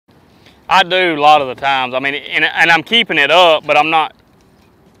I do a lot of the times. I mean, and I'm keeping it up, but I'm not.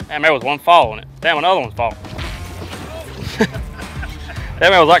 Damn, there was one falling it. Damn, another one's falling.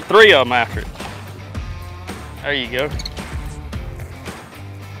 Damn, there was like 3 of them after it. There you go.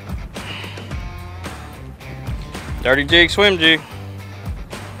 Dirty jig, swim jig.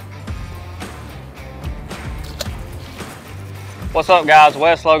 What's up guys,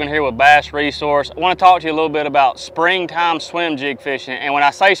 Wes Logan here with Bass Resource. I want to talk to you a little bit about springtime swim jig fishing. And when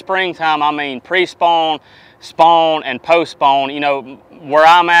I say springtime, I mean pre-spawn, spawn, and post-spawn. You know, where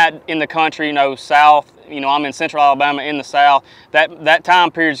I'm at in the country, you know, south, you know, I'm in central Alabama in the south. That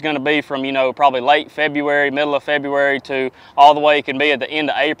time period is going to be from, you know, probably late February, middle of February to all the way it can be at the end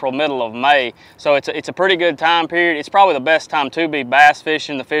of April, middle of May. So it's a pretty good time period. It's probably the best time to be bass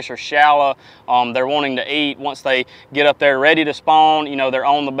fishing. The fish are shallow. They're wanting to eat. Once they get up there ready to spawn, you know, they're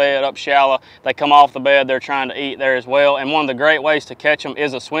on the bed up shallow. They come off the bed, they're trying to eat there as well. And one of the great ways to catch them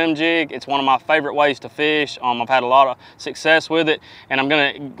is a swim jig. It's one of my favorite ways to fish. I've had a lot of success with it, and I'm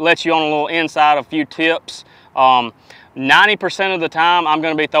going to let you on a little inside a few tips. 90% of the time I'm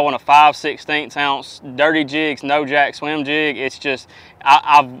going to be throwing a 5/16 ounce dirty jigs, no jack swim jig. It's just,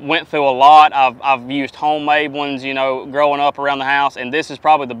 I've went through a lot. I've used homemade ones, you know, growing up around the house, and this is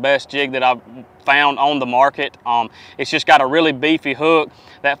probably the best jig that I've found on the market. It's just got a really beefy hook.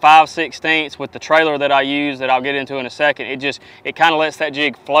 That 5/16 with the trailer that I use that I'll get into in a second, it kind of lets that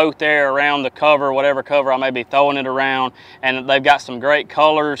jig float there around the cover, whatever cover I may be throwing it around. And they've got some great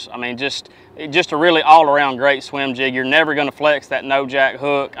colors. I mean, just a really all-around great swim jig. You're never going to flex that no jack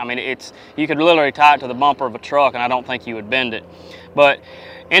hook. I mean, you could literally tie it to the bumper of a truck and I don't think you would bend it. But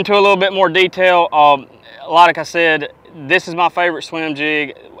into a little bit more detail, like I said, this is my favorite swim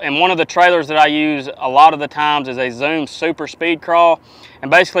jig, and one of the trailers that I use a lot of the times is a Zoom Super Speed Crawl. And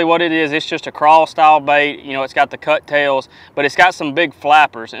basically what it is, it's just a crawl style bait. You know, it's got the cut tails, but it's got some big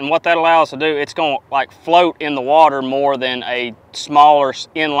flappers, and what that allows to do, it's going to like float in the water more than a smaller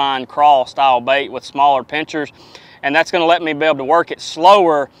inline crawl style bait with smaller pinchers. And that's going to let me be able to work it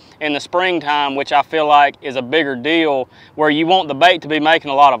slower in the springtime, which I feel like is a bigger deal, where you want the bait to be making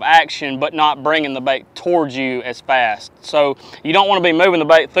a lot of action but not bringing the bait towards you as fast. So you don't want to be moving the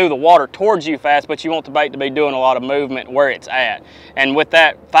bait through the water towards you fast, but you want the bait to be doing a lot of movement where it's at. And with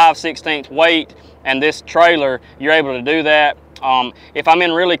that 5/16 weight and this trailer, you're able to do that. If I'm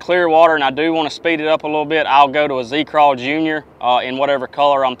in really clear water and I do want to speed it up a little bit, I'll go to a Z-Crawl Junior in whatever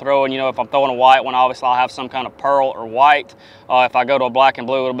color I'm throwing. You know, if I'm throwing a white one, obviously I'll have some kind of pearl or white. If I go to a black and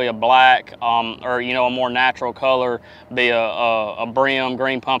blue, it'll be a black, or, you know, a more natural color, be a brim,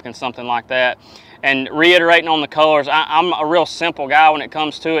 green pumpkin, something like that. And reiterating on the colors, I'm a real simple guy when it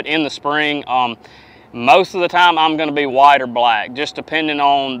comes to it in the spring. Most of the time I'm going to be white or black, just depending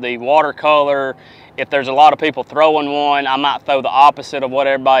on the watercolor. If there's a lot of people throwing one, I might throw the opposite of what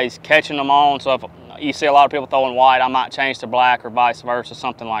everybody's catching them on. So if you see a lot of people throwing white, I might change to black or vice versa,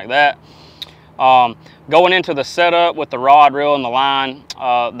 something like that. Going into the setup with the rod, reel, and the line.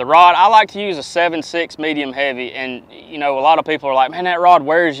 The rod, I like to use a 7/6 medium heavy. And, you know, a lot of people are like, man, that rod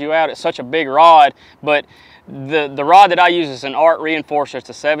wears you out. It's such a big rod. But the rod that I use is an art reinforcer. It's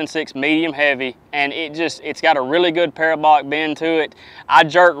a 7/6 medium heavy, and it's got a really good parabolic bend to it. I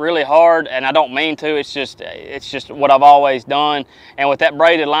jerk really hard, and I don't mean to. It's just what I've always done. And with that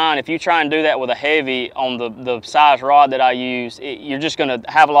braided line, if you try and do that with a heavy on the size rod that I use, you're just going to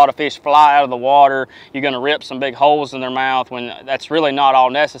have a lot of fish fly out of the water. You're going to rip some big holes in their mouth when that's really not all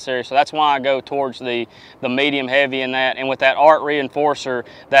necessary. So that's why I go towards the medium heavy in that. And with that art reinforcer,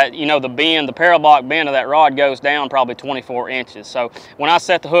 that, you know, the parabolic bend of that rod goes down probably 24 inches. So when I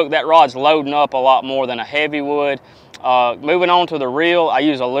set the hook, that rod's loading up a lot more than a heavy would. Moving on to the reel, I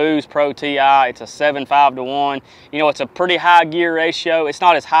use a Lew's Pro TI. It's a 7.5 to 1. You know, it's a pretty high gear ratio. It's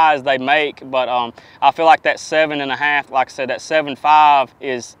not as high as they make, but I feel like that 7.5, like I said, that 7.5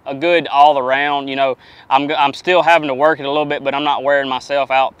 is a good all around. You know, I'm still having to work it a little bit, but I'm not wearing myself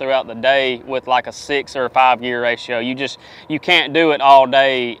out throughout the day with like a 6 or a 5 gear ratio. You can't do it all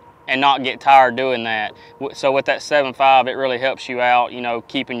day and not get tired doing that. So with that 7.5, it really helps you out, you know,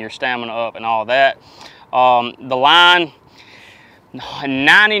 keeping your stamina up and all that. The line,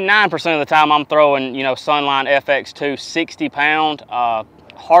 99% of the time I'm throwing, you know, Sunline FX2 60 pound.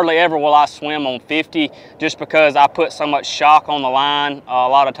 Hardly ever will I swim on 50, just because I put so much shock on the line a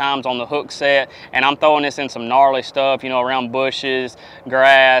lot of times on the hook set, and I'm throwing this in some gnarly stuff, you know, around bushes,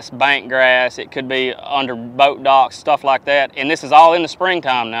 grass, bank grass. It could be under boat docks, stuff like that. And this is all in the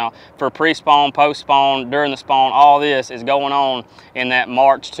springtime now for pre-spawn, post-spawn, during the spawn. All this is going on in that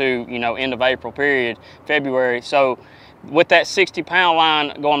March to, you know, end of April period, February. So with that 60-pound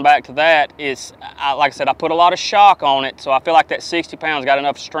line, going back to that, like I said, I put a lot of shock on it, so I feel like that 60 pounds got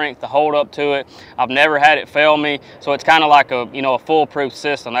enough strength to hold up to it. I've never had it fail me, so it's kind of like a, you know, a foolproof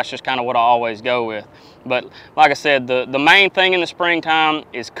system. That's just kind of what I always go with. But like I said, the main thing in the springtime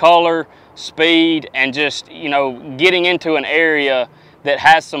is color, speed, and just, you know, getting into an area that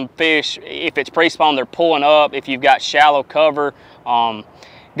has some fish. If it's pre-spawn, they're pulling up. If you've got shallow cover,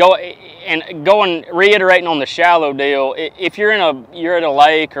 reiterating on the shallow deal, if you're at a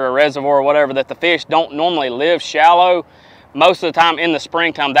lake or a reservoir or whatever that the fish don't normally live shallow, most of the time in the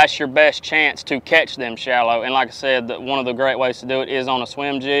springtime, that's your best chance to catch them shallow. And like I said, one of the great ways to do it is on a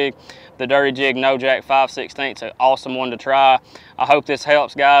swim jig. The Dirty Jig No Jack 5/16, an awesome one to try. I hope this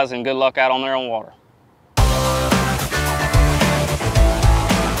helps, guys, and good luck out on there on water.